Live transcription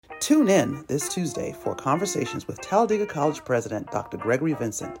Tune in this Tuesday for conversations with Talladega College President Dr. Gregory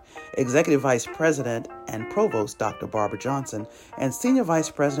Vincent, Executive Vice President and Provost Dr. Barbara Johnson, and Senior Vice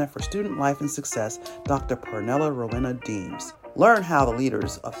President for Student Life and Success Dr. Pernella Rowena Deams. Learn how the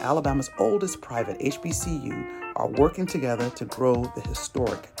leaders of Alabama's oldest private HBCU are working together to grow the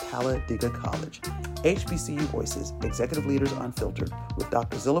historic Talladega College. HBCU Voices, Executive Leaders Unfiltered, with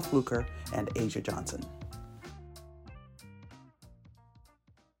Dr. Zillah Fluker and Asia Johnson.